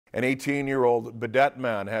An 18-year-old Baudette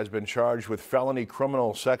man has been charged with felony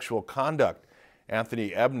criminal sexual conduct. Anthony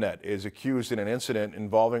Ebnett is accused in an incident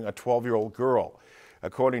involving a 12-year-old girl.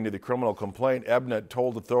 According to the criminal complaint, Ebnett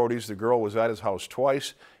told authorities the girl was at his house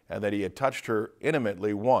twice and that he had touched her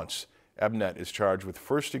intimately once. Ebnett is charged with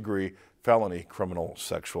first-degree felony criminal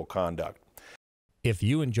sexual conduct. If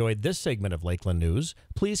you enjoyed this segment of Lakeland News,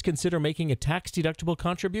 please consider making a tax-deductible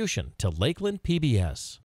contribution to Lakeland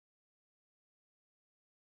PBS.